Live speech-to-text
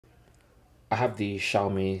I have the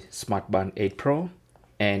Xiaomi Smart Band 8 Pro,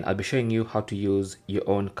 and I'll be showing you how to use your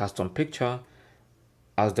own custom picture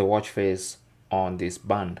as the watch face on this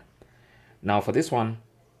band. Now for this one,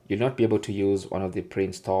 you'll not be able to use one of the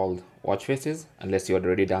pre-installed watch faces unless you had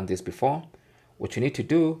already done this before. What you need to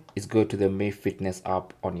do is go to the Mi Fitness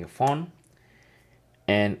app on your phone,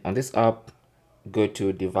 and on this app, go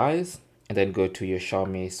to device and then go to your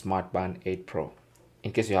Xiaomi Smart Band 8 Pro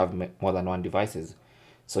in case you have more than one devices.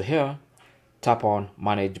 So here, tap on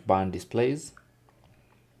manage band displays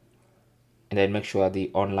and then make sure the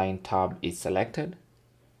online tab is selected.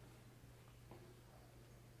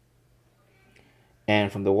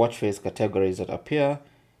 And from the watch face categories that appear,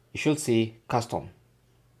 you should see custom.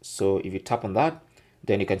 So if you tap on that,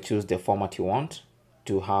 then you can choose the format you want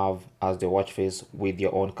to have as the watch face with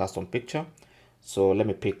your own custom picture. So let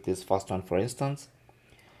me pick this first one for instance.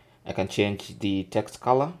 I can change the text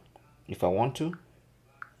color if I want to.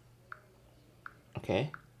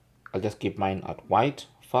 Okay, I'll just keep mine at white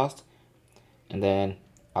first, and then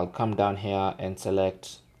I'll come down here and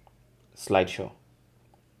select slideshow.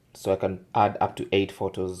 So I can add up to 8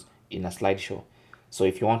 photos in a slideshow. So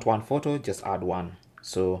if you want one photo, just add one.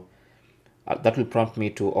 So that will prompt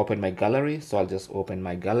me to open my gallery. So I'll just open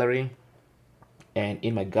my gallery, and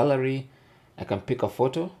in my gallery I can pick a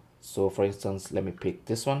photo. So for instance, let me pick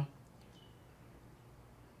this one,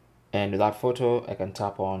 and with that photo I can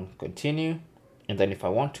tap on continue, and then if I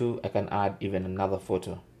want to, I can add even another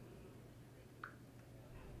photo.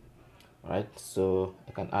 All right, so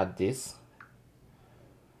I can add this.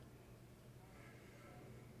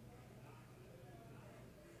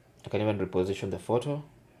 I can even reposition the photo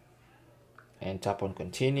and tap on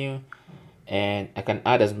continue, and I can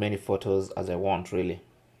add as many photos as I want really.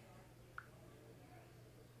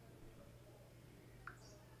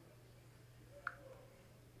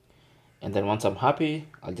 And then once I'm happy,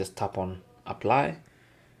 I'll just tap on apply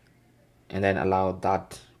and then allow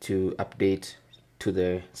that to update to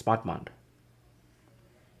the Smart Band.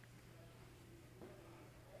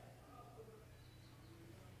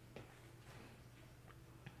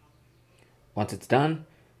 Once it's done,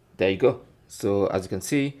 there you go. So as you can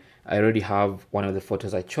see, I already have one of the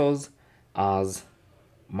photos I chose as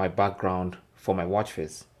my background for my watch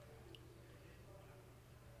face.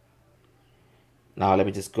 Now let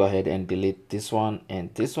me just go ahead and delete this one,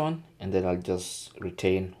 and then I'll just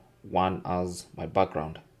retain one as my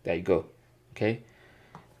background. There you go. Okay,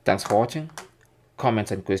 thanks for watching.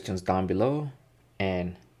 Comments and questions down below,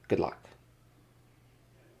 and good luck.